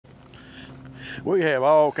We have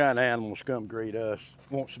all kind of animals come greet us.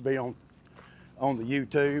 Wants to be on the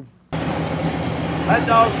YouTube. That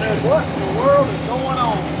dog says, "What in the world is going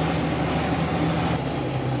on?"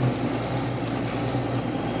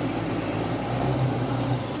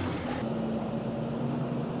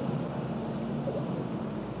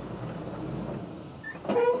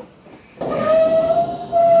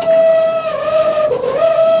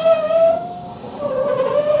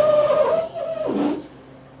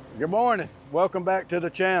 Good morning. Welcome back to the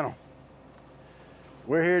channel.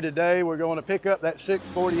 We're here today. We're going to pick up that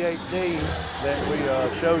 648D that we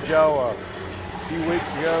showed y'all a few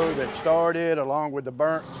weeks ago that started along with the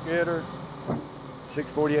burnt skidder,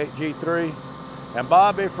 648 G3. And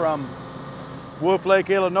Bobby from Wolf Lake,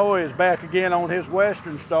 Illinois is back again on his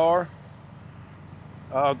Western Star.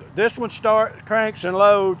 This one cranks and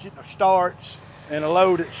loads, starts and a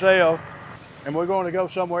load itself. And we're going to go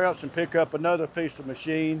somewhere else and pick up another piece of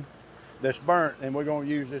machine that's burnt, and we're going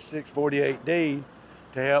to use this 648D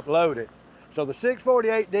to help load it. So the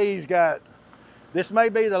 648D's got, this may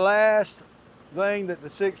be the last thing that the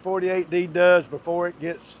 648D does before it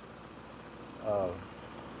gets,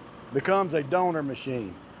 becomes a donor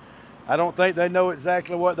machine. I don't think they know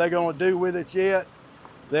exactly what they're going to do with it yet.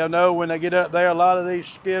 They'll know when they get up there. A lot of these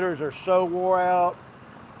skidders are so wore out.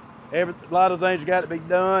 A lot of things got to be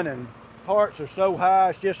done, and parts are so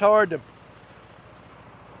high, it's just hard to,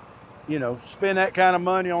 you know, spend that kind of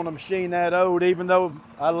money on a machine that old, even though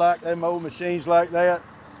I like them old machines like that.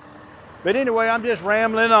 But anyway, I'm just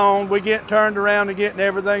rambling on. We get turned around and getting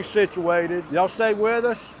everything situated. Y'all stay with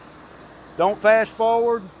us. Don't fast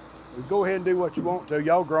forward. Go ahead and do what you want to.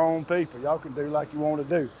 Y'all grown people. Y'all can do like you want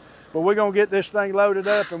to do. But we're going to get this thing loaded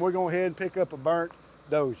up, and we're going to head and pick up a burnt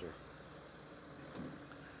Dozer.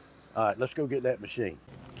 All right, let's go get that machine.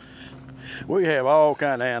 We have all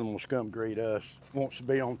kind of animals come greet us. Wants to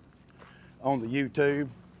be on the YouTube.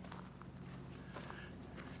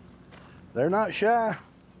 They're not shy,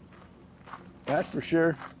 that's for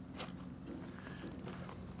sure.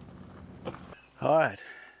 All right,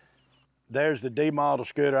 there's the D model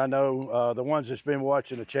scooter. I know the ones that's been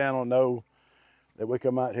watching the channel know that we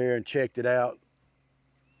come out here and checked it out.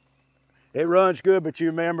 It runs good, but you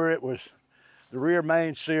remember it was, the rear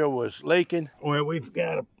main seal was leaking. Well, we've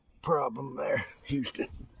got a problem there, Houston.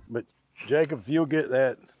 But Jacob, if you'll get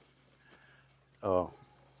that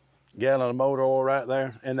gallon of motor oil right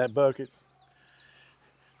there in that bucket.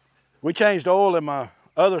 We changed oil in my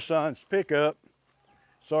other son's pickup.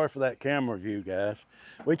 Sorry for that camera view, guys.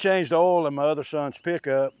 We changed oil in my other son's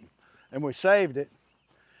pickup, and we saved it,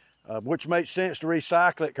 which makes sense to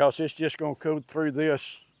recycle it because it's just going to go through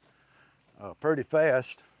this pretty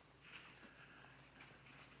fast.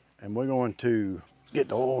 And we're going to get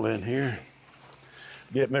the oil in here,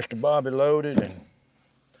 get Mr. Bobby loaded, and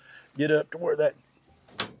get up to where that,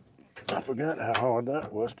 I forgot how hard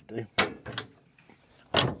that was to do.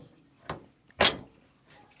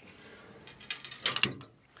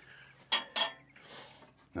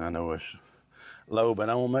 I know it's low, but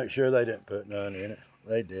I want to make sure they didn't put none in it.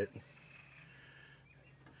 They did.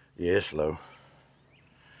 Yeah, it's low.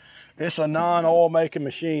 It's a non-oil making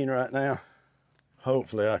machine right now.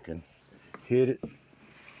 Hopefully I can hit it,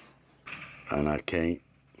 and I can't.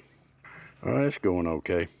 All right, it's going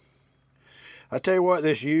okay. I tell you what,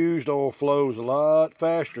 this used oil flows a lot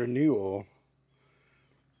faster than new oil.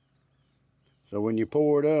 So when you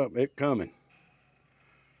pour it up, it's coming.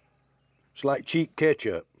 It's like cheap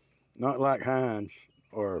ketchup, not like Heinz,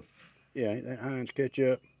 or, yeah, that Heinz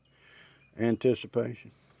ketchup,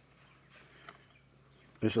 Anticipation.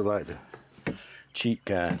 This is like the cheap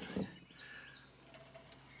kind.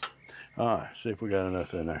 All right, see if we got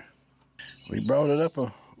enough in there. We brought it up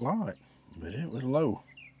a lot, but it was low.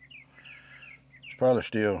 It's probably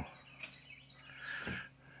still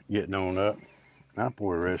getting on up. I'll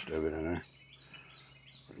pour the rest of it in there,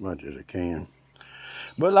 as much as I can.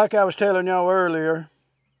 But like I was telling y'all earlier,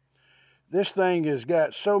 this thing has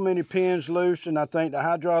got so many pins loose, and I think the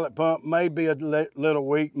hydraulic pump may be a little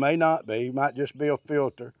weak, may not be, might just be a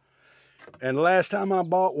filter. And the last time I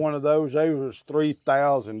bought one of those, they was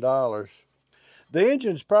 $3,000. The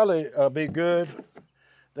engine's probably be good.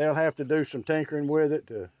 They'll have to do some tinkering with it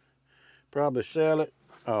to probably sell it.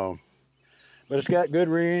 But it's got good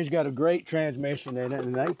rear got a great transmission in it,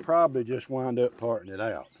 and they probably just wind up parting it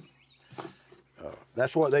out.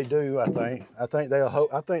 That's what they do, I think. I think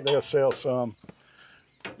they'll sell some,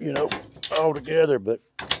 you know, all together, but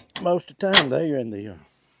most of the time they're in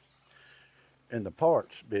the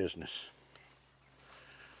parts business.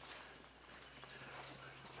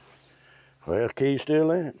 Well, key's still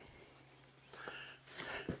in it.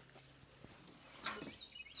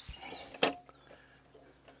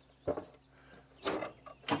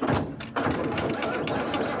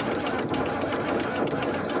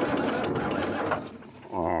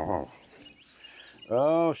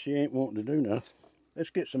 she ain't wanting to do nothing. Let's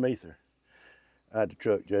get some ether out of the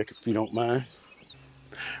truck, Jacob, if you don't mind.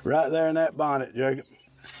 Right there in that bonnet, Jacob.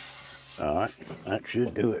 All right, that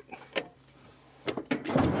should do it.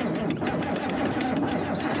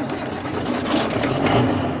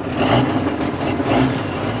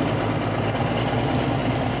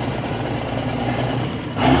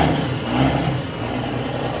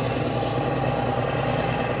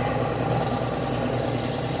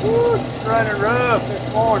 Woo, it's running rough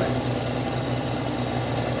this morning.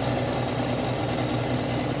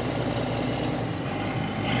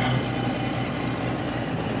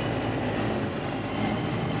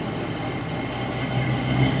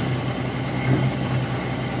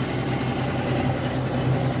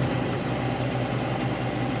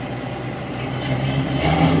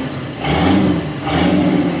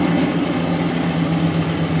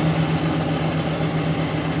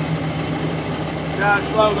 Try to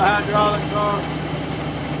slow the hydraulic car.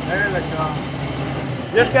 There they come.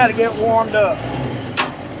 Just got to get warmed up.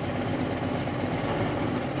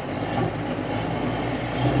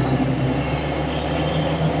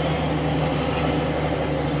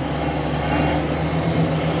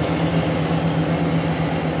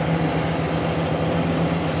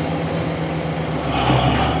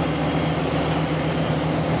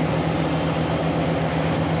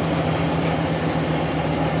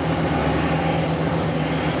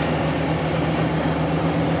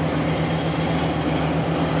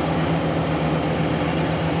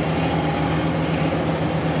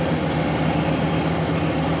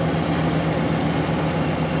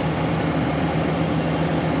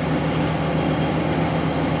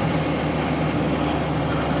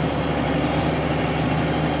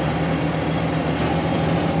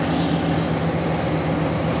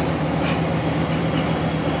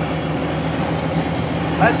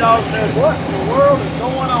 That dog said, what in the world is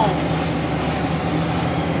going on?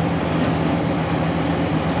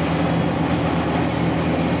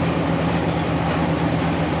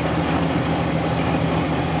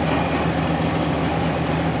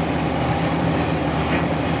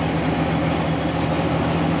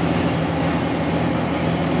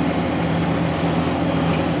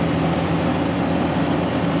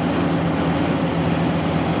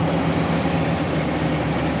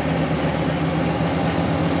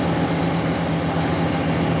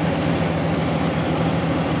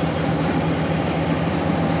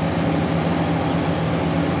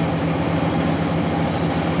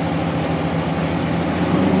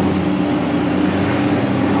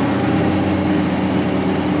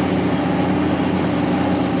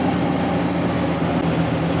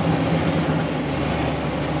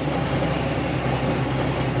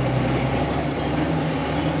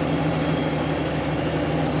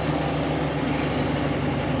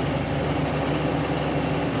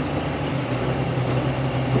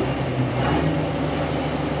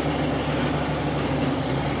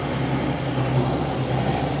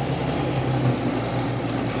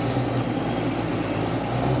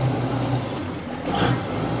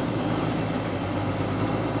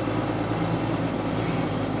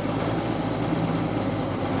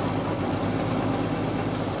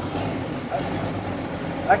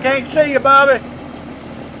 I can't see you, Bobby.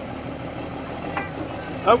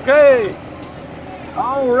 Okay.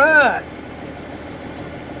 All right.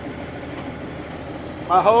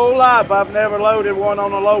 My whole life, I've never loaded one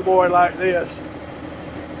on a lowboy like this.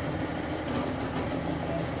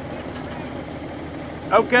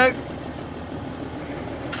 Okay.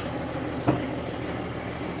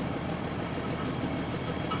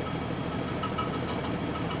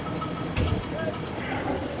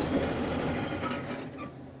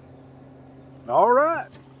 All right.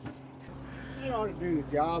 It ought to do the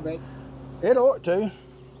job. It ought to.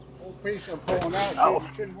 Old piece I'm pulling out,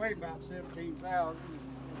 it shouldn't weigh about 17,000. It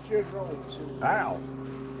should roll. So.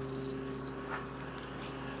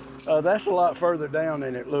 Ow. That's a lot further down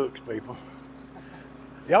than it looks, people.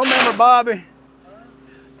 Y'all remember Bobby?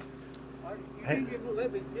 You can't get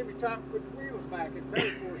every time you put the wheels back, it's better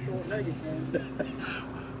for a short legged man.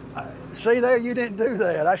 See there, you didn't do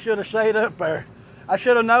that. I should have stayed up there. I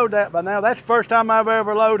should have known that by now. That's the first time I've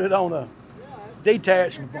ever loaded on a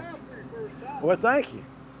detachable. Well, thank you.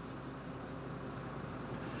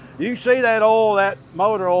 You see that oil, that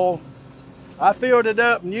motor oil. I filled it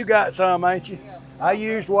up and you got some, ain't you? Yeah. I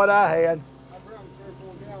used what I had. I brought 3 or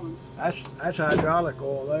 4 gallons. That's hydraulic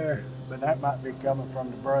oil there, but that might be coming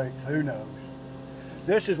from the brakes. Who knows?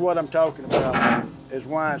 This is what I'm talking about, is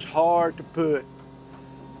why it's hard to put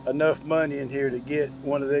enough money in here to get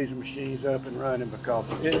one of these machines up and running,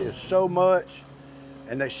 because it is so much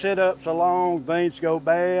and they sit up so long, things go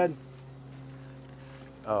bad.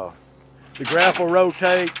 The grapple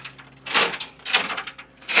rotate.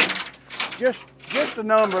 Just a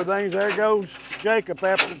number of things. There goes Jacob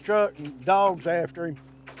after the truck and dogs after him.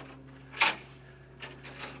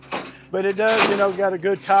 But it does, you know, got a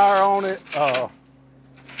good tire on it.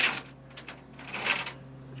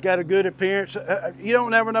 It's got a good appearance. You don't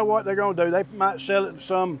never know what they're going to do. They might sell it to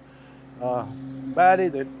some body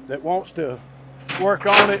that wants to work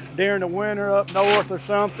on it during the winter up north or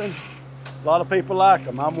something. A lot of people like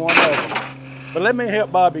them. I'm one of them. But let me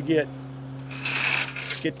help Bobby get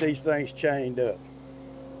these things chained up.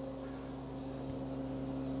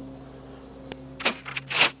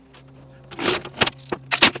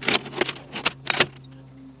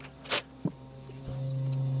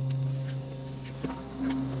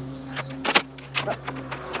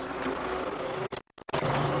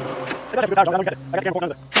 I got the camera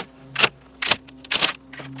under.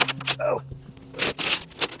 Oh.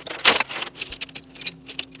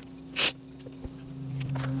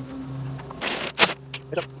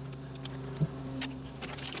 It's up.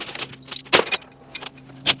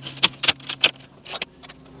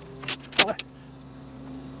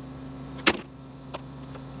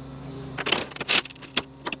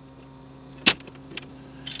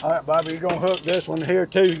 All right, Bobby, you're gonna hook this one here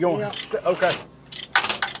too. You're going, yeah. Okay.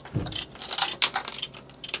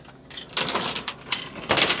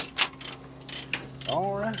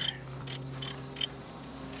 All right.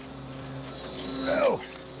 Oh.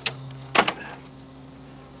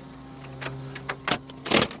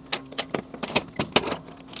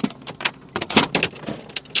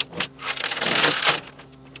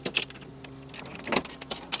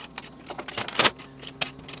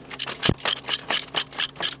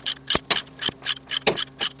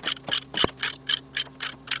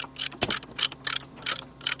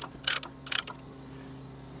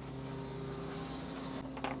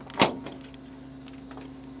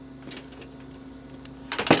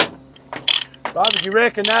 Bobby, you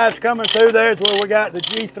recognize coming through there is where we got the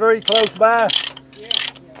G3 close by? Yeah.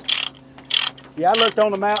 Yeah, I looked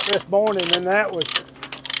on the map this morning and that was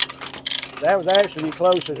actually the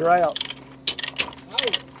closest route. I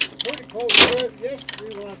was pretty close to it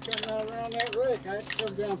yesterday when I was coming out around that wreck. I had to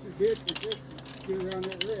come down through ditches just to get around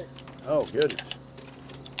that wreck. Oh, goodness.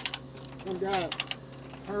 Some guy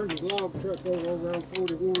turned his log truck over on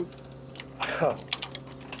 41. Oh.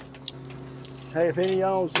 Hey, if any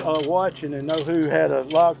of y'all's watching and know who had a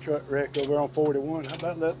log truck wreck over on 41, how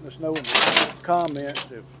about letting us know in the comments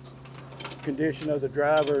if condition of the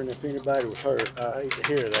driver and if anybody was hurt. I hate to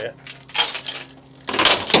hear that.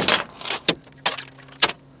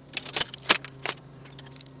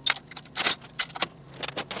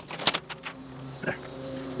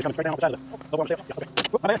 Just coming straight down off the side of the over on the stairs. Yeah, okay.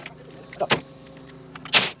 Whoop, my bad. What's up?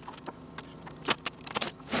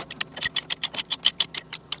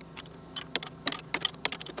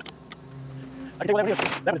 I can tell you what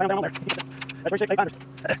that is. That was down on there. That's 36800.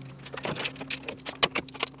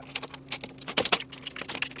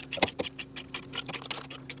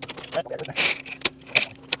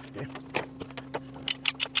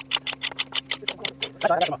 I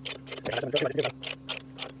got some.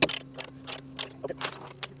 Okay.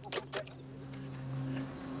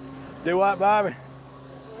 Do what, Bobby?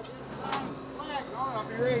 I'll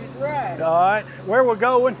be ready to ride. All right. Where we're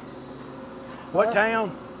going? What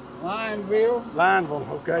town? Lineville. Lineville,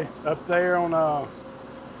 okay. Up there on,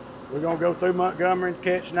 we're going to go through Montgomery and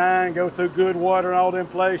catch 9, go through Goodwater and all them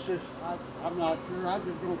places. I'm not sure. I'm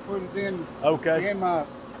just going to put it in my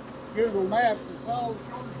Google Maps and follow the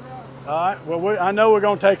shortest route. All right. Well, I know we're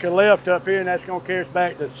going to take a left up here, and that's going to carry us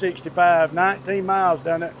back to 65, 19 miles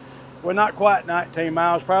down there. Well, not quite 19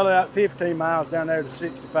 miles, probably about 15 miles down there to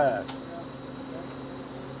 65.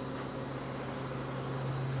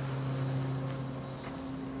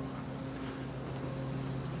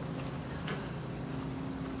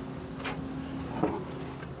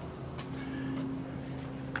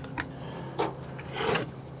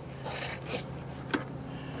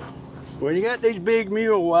 When you got these big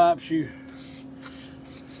mule wipes,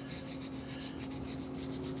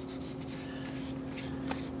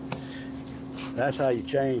 that's how your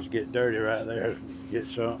chains get dirty right there. Get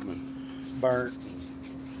something burnt,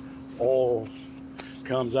 oil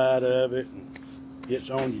comes out of it and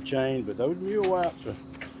gets on your chain. But those mule wipes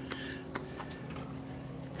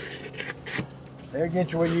they'll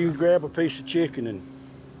get you when you grab a piece of chicken and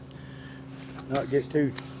not get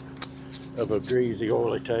too of a greasy,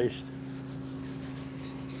 oily taste.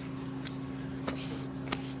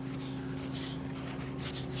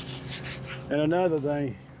 And another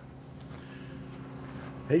thing,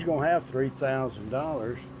 he's going to have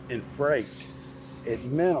 $3,000 in freight at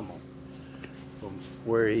minimum from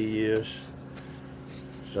where he is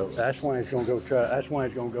So that's when it's gonna go try. That's when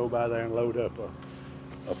it's gonna go by there and load up a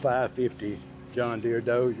 550 John Deere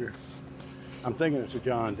Dozer. I'm thinking it's a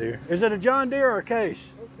John Deere. Is it a John Deere or a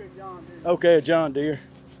Case? Okay, John Deere. Okay, a John Deere.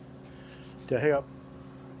 To help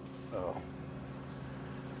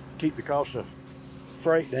keep the cost of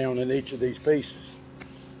freight down in each of these pieces.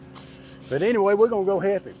 But anyway, we're gonna go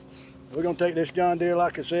help him. We're gonna take this John Deere,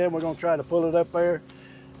 like I said, we're gonna try to pull it up there.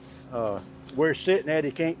 We're sitting at,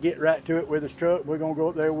 he can't get right to it with his truck. We're gonna go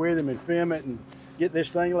up there with him and film it and get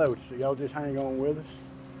this thing loaded. So y'all just hang on with us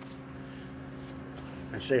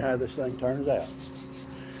and see how this thing turns out.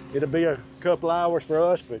 It'll be a couple hours for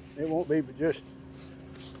us, but it won't be but just,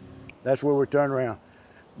 that's where we turn around.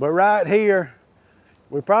 But right here,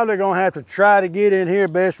 we're probably gonna have to try to get in here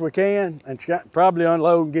best we can and probably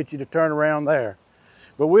unload and get you to turn around there.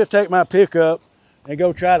 But we'll take my pickup and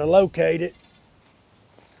go try to locate it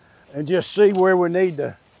and just see where we need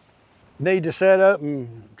to set up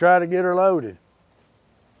and try to get her loaded.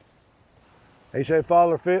 He said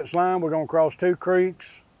follow the fence line. We're gonna cross 2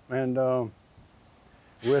 creeks and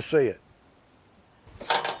we'll see it.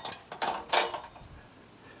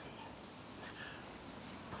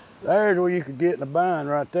 There's where you could get in a bind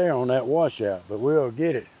right there on that washout, but we'll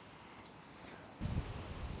get it.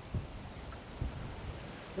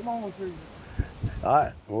 Come on through. All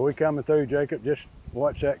right, well, we're coming through, Jacob. Just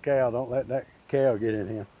watch that cow. Don't let that cow get in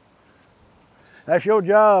here. That's your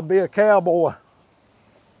job, be a cowboy.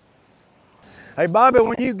 Hey, Bobby,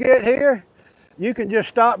 when you get here, you can just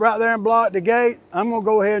stop right there and block the gate. I'm gonna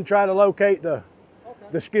go ahead and try to locate the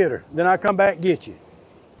skidder. Then I'll come back and get you.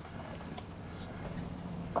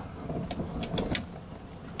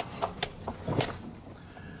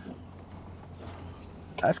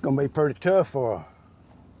 That's gonna be pretty tough for her.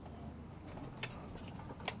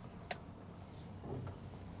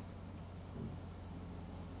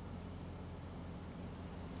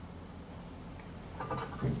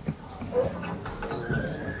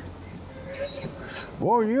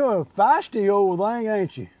 Boy, you're a feisty old thing,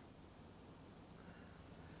 ain't you?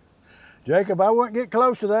 Jacob, I wouldn't get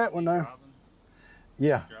close to that one now.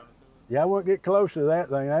 Yeah. Yeah, I wouldn't get close to that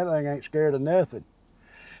thing. That thing ain't scared of nothing.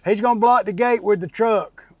 He's gonna block the gate with the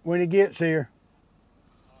truck when he gets here.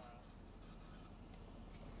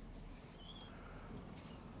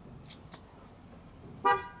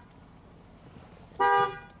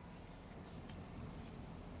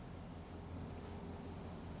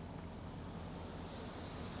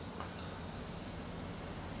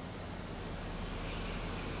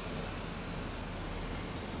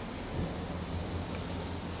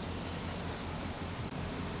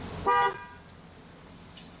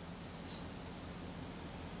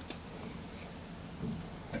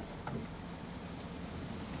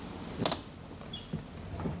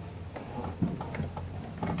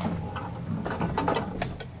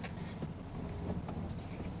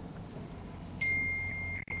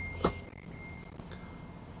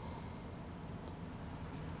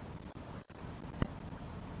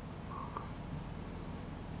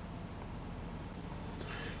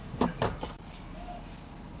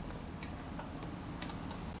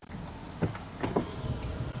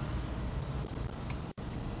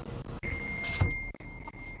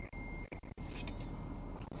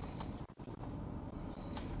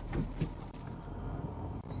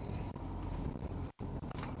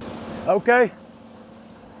 Okay.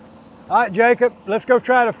 All right, Jacob, let's go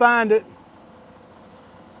try to find it.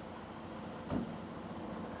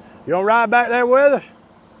 You gonna ride back there with us?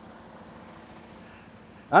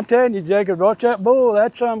 I'm telling you, Jacob, watch that bull.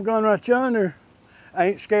 That's something going right yonder.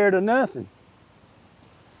 Ain't scared of nothing.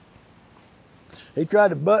 He tried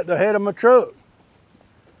to butt the head of my truck.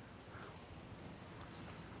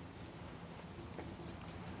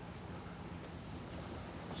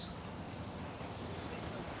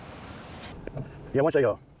 Yeah, once they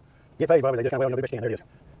get paid, Bobby, they just kind of wait on the best can. There it is. And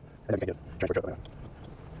then we can get transfer truck.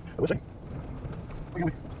 We'll see.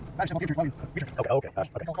 Okay, okay, okay.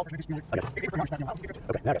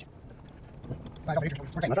 Okay, now I got you.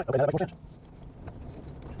 That's right. Okay, now that makes more sense.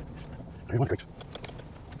 Here's one creek.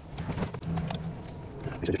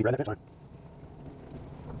 He said just keep riding that fence line.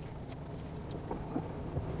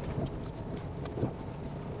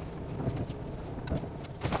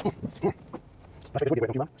 That's what we get away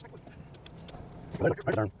from you, Mom.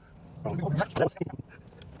 Right turn. Oh, that was. So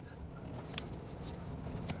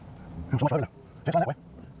much farther now. Fence line that way.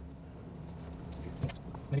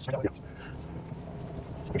 Yeah.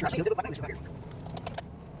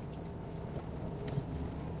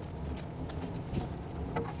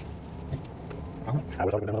 I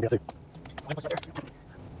was talking to them about too.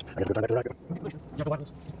 I guess go turn back to the right.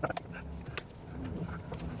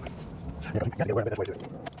 Gotta get around the best way to do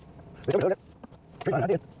it. Tree line, I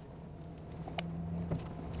did.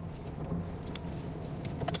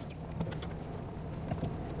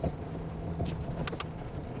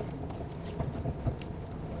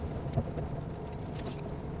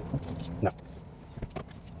 No.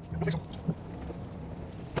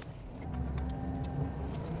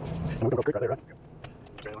 And we're gonna go straight right there, right?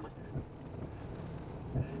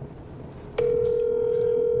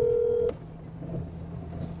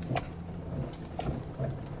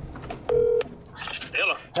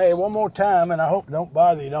 Hello. Hey, one more time, and I hope it don't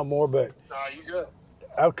bother you no more, but You good?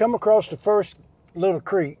 I've come across the first little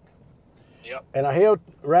creek, Yep. and I held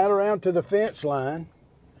right around to the fence line,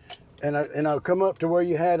 and I'll come up to where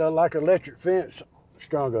you had like an electric fence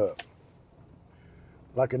strung up,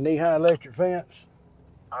 like a knee-high electric fence.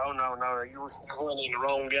 Oh, no. You went in the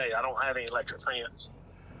wrong gate. I don't have any electric fence.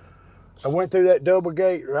 I went through that double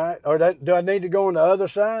gate, right? Or do I need to go on the other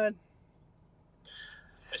side?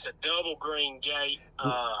 It's a double green gate.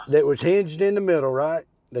 That was hinged in the middle, right?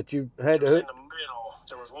 That you had to In hook. the middle.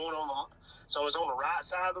 There was one on the, so it's on the right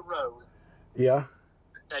side of the road. Yeah.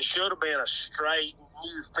 There should have been a straight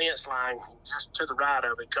new fence line just to the right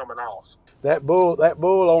of it coming off. That bull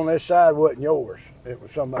on this side wasn't yours. It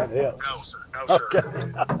was somebody else. No, sir. No, sir.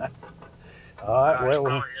 Okay. All right. It's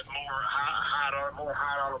Well, more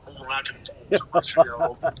hide on a bull like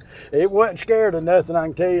it. it wasn't scared of nothing. I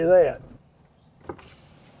can tell you that.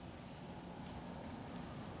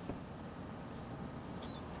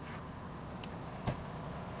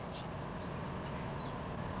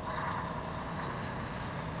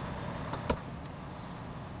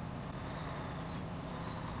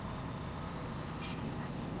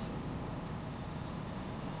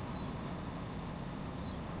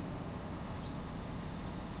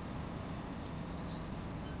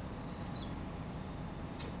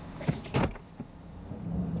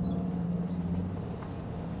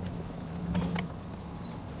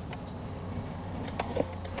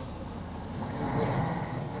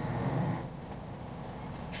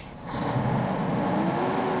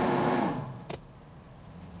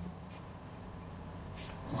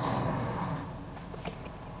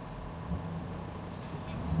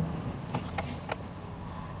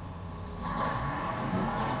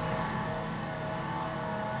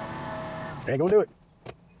 Ain't gonna do it.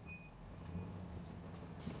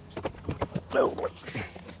 No.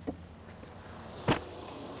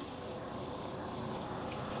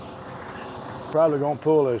 Probably gonna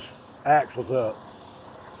pull his axles up.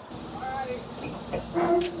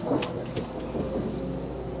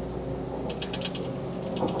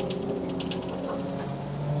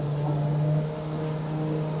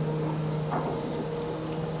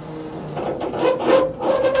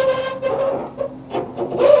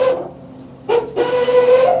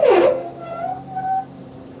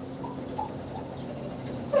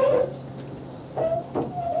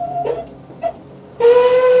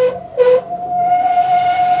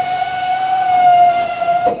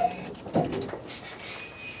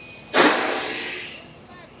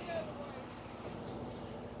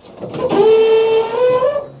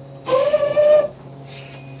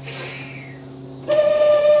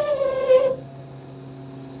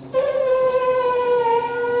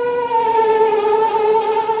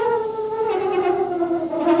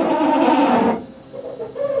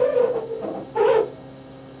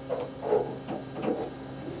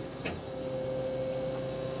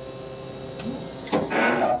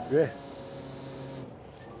 Yeah.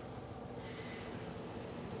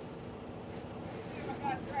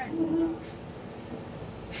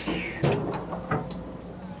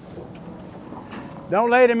 Don't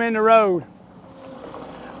let him in the road.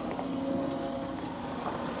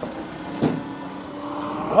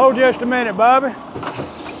 Hold just a minute, Bobby.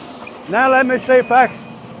 Now let me see if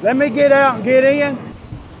let me get out and get in.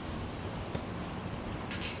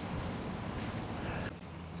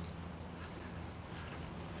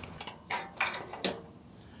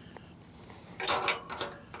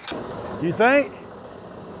 You think?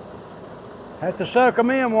 Have to suck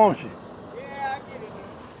them in, won't you? Yeah, I get it.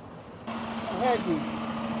 I had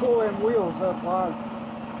to pull them wheels up while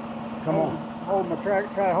Come on. try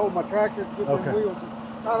to hold my tractor, get Okay. them wheels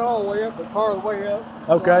not all the way up, but part of the way up.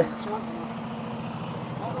 Okay.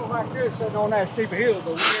 I don't know if I could sitting on that steep hill,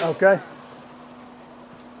 but Okay.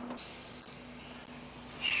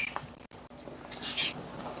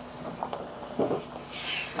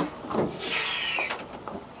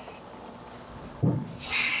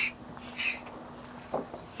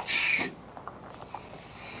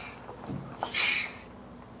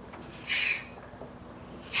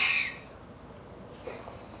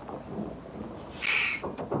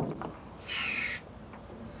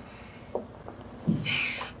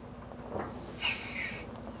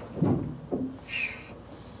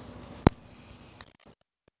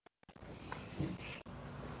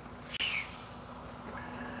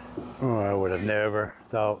 never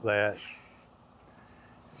thought that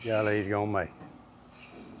golly, he's gonna make it.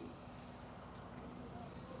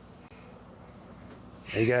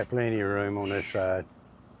 He got plenty of room on this side.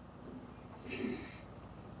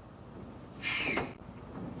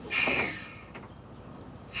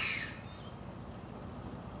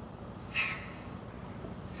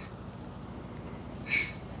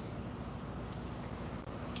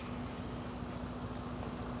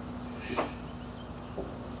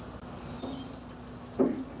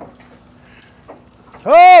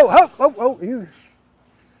 Oh, you.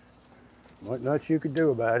 What much you could do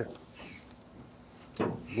about it.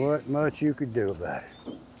 What much you could do about it.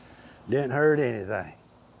 Didn't hurt anything.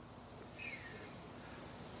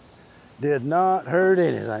 Did not hurt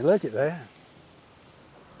anything. Look at that.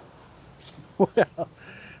 Well,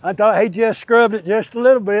 I thought he just scrubbed it just a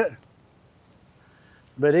little bit,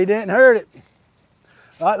 but he didn't hurt it.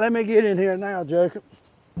 All right, let me get in here now, Jacob.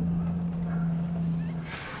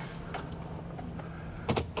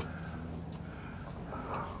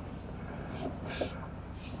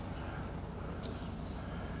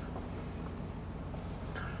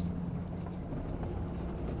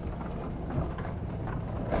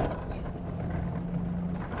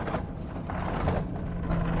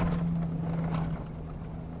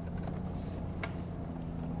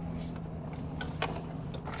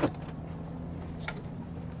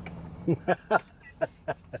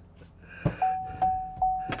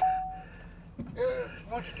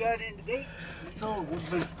 Once you got into deep, this all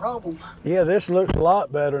would be a problem. Yeah, this looks a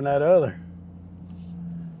lot better than that other.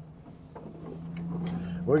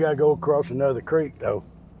 We gotta go across another creek though.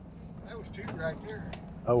 That was two right there.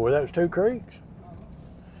 Oh, well, that was two creeks?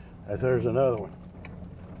 There's another one.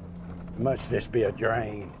 Must this be a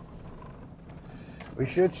drain? We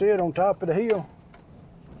should see it on top of the hill.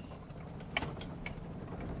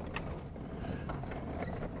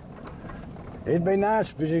 It'd be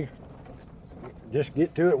nice if you just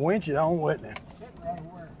get to it, winch it on, wouldn't it? Sitting right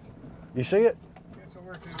where? You see it? It's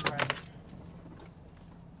over to the right.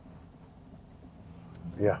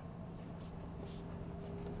 Yeah.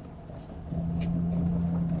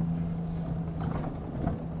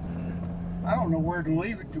 I don't know where to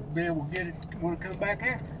leave it to be able to get it when it comes back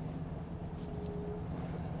after.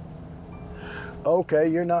 Okay,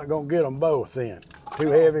 you're not gonna get them both then. Too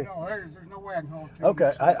heavy? No, there's no way I can hold it.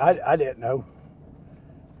 Okay, I didn't know.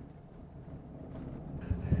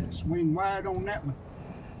 Swing wide on that one.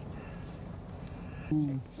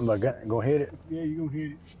 Am I gonna hit it? Yeah, you're gonna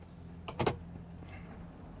hit it.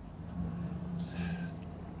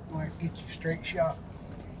 Might get you a straight shot.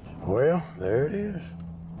 Well, there it is.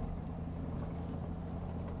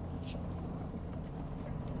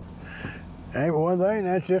 Ain't one thing,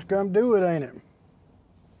 that's just gonna do it, ain't it?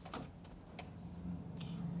 Yeah,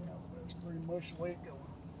 that's pretty much the way it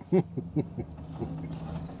goes.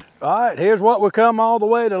 All right, here's what we come all the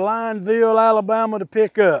way to Lineville, Alabama to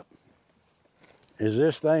pick up. Is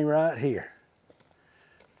this thing right here.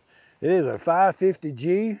 It is a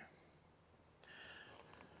 550G.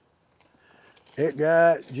 It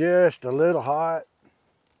got just a little hot.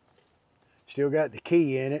 Still got the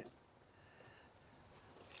key in it.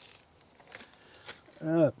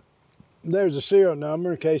 There's a serial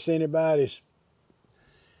number in case anybody's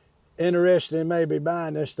interested in maybe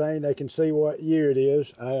buying this thing. They can see what year it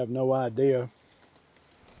is. I have no idea.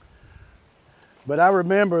 But I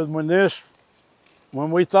remember when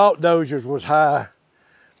we thought Dozers was high,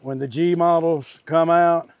 when the G models come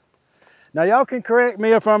out. Now y'all can correct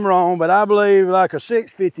me if I'm wrong, but I believe like a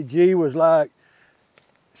 650G was like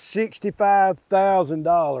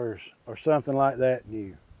 $65,000 or something like that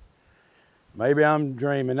new. Maybe I'm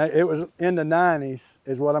dreaming. It was in the 90s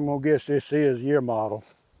is what I'm gonna guess this is, year model.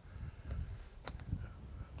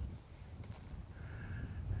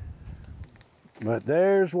 But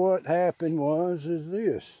there's what happened is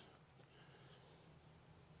this.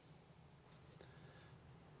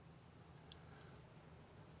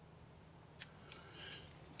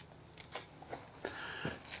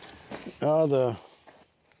 The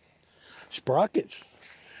sprockets.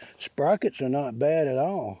 Sprockets are not bad at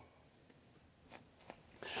all.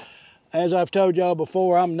 As I've told y'all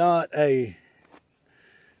before, I'm not a,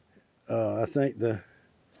 I think the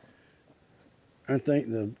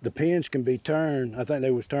pins can be turned. I think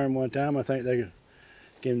they was turned one time. I think they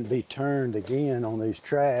can be turned again on these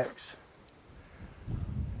tracks.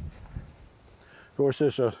 Of course,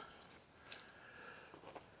 it's a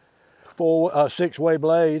six-way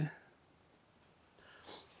blade.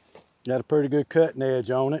 Got a pretty good cutting edge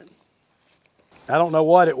on it. I don't know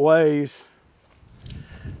what it weighs,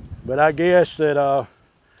 but I guess that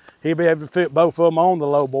he'll be able to fit both of them on the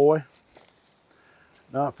low boy.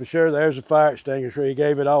 Not for sure. There's a fire extinguisher. He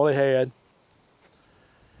gave it all he had.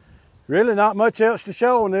 Really not much else to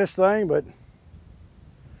show on this thing, but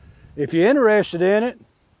if you're interested in it,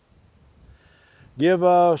 give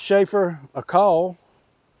Schaefer a call.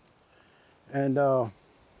 And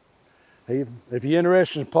if you're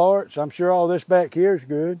interested in parts, I'm sure all this back here is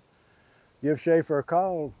good. Give Schaefer a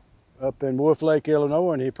call up in Wolf Lake,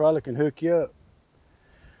 Illinois, and he probably can hook you up.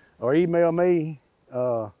 Or email me.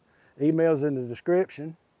 Email's in the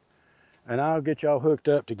description, and I'll get y'all hooked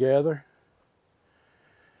up together.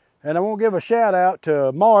 And I want to give a shout out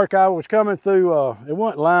to Mark. I was coming through, it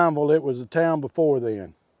wasn't Limeville, it was the town before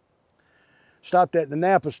then. Stopped at the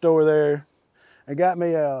Napa store there and got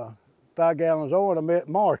me 5 gallons of oil, and I met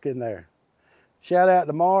Mark in there. Shout out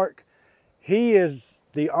to Mark. He is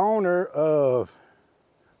the owner of,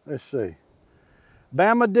 let's see,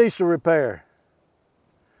 Bama Diesel Repair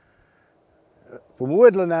from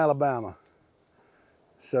Woodland, Alabama.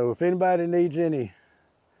 So if anybody needs any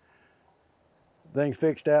things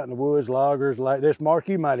fixed out in the woods, loggers like this, Mark,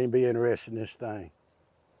 you might even be interested in this thing.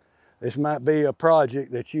 This might be a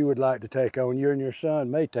project that you would like to take on. You and your son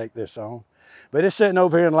may take this on. But it's sitting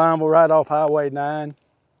over here in Limeville, right off Highway 9.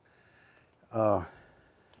 So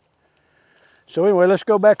anyway, let's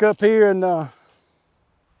go back up here and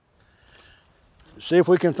see if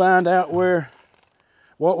we can find out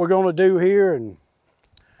what we're going to do here and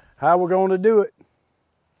how we're going to do it.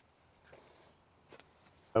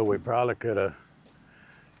 Oh, we probably could have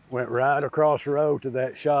went right across the road to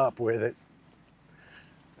that shop with it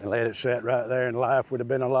and let it sit right there, and life would have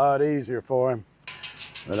been a lot easier for him.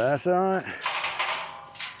 But that's all right.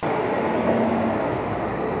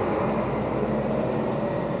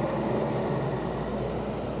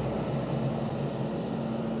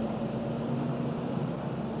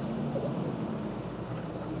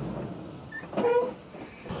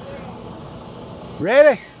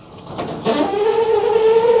 Ready?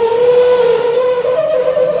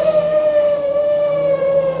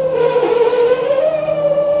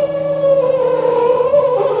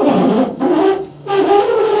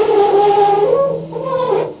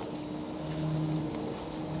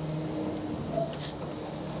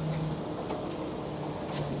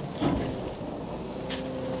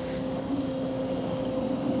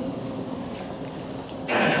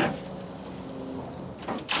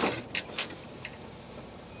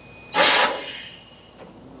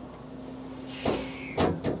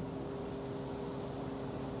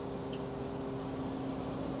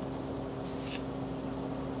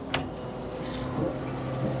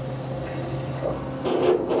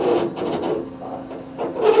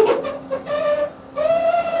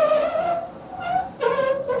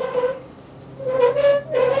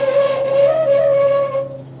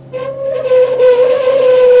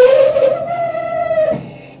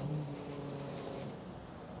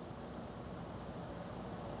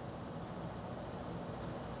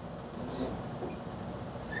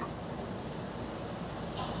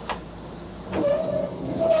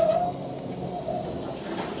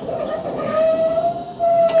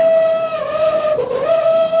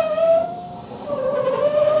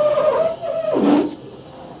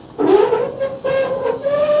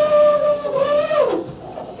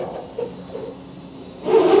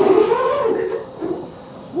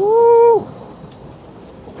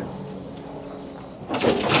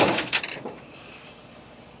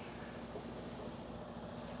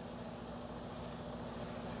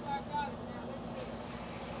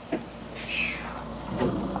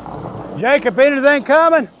 Jacob, anything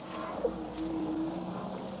coming?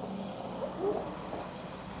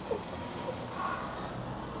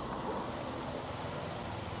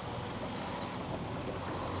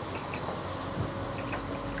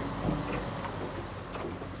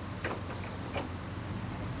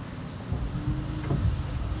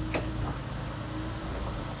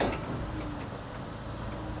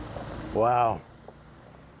 Wow.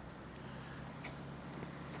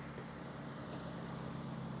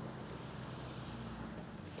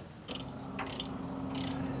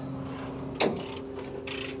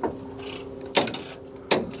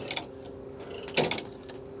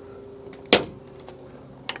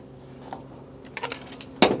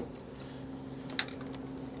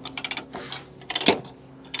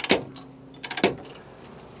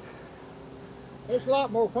 It's a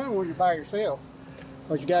lot more fun when you're by yourself,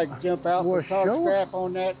 because you got to jump out with a torque strap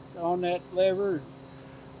on that lever.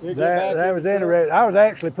 That was interesting. I was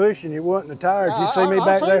actually pushing you, wasn't the tire. Did you see me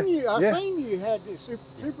back there? I seen you had this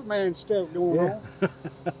Superman stuff going on.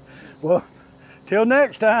 Well, till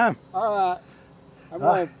next time. All right. I'm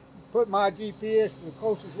going to put my GPS the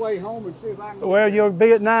closest way home and see if I can. Well, you'll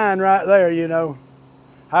be at 9 right there, you know.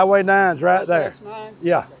 Highway 9's right there. SS9?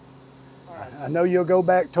 Yeah. Okay. All right. I know you'll go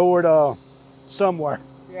back toward somewhere.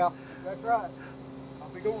 Yeah, that's right. I'll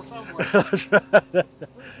be going somewhere. That's right.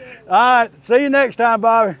 All right. See you next time,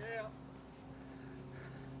 Bobby. Yeah.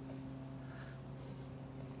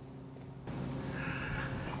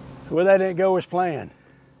 Well, that didn't go as planned.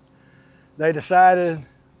 They decided,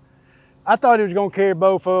 I thought he was going to carry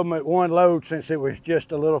both of them at one load since it was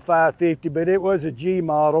just a little 550, but it was a G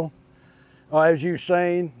model. As you've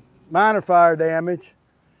seen, minor fire damage,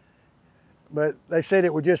 but they said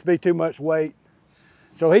it would just be too much weight.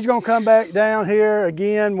 So he's going to come back down here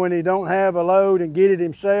again when he don't have a load and get it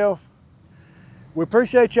himself. We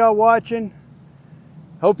appreciate y'all watching.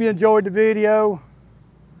 Hope you enjoyed the video.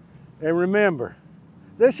 And remember,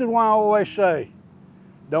 this is why I always say,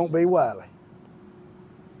 don't be wily.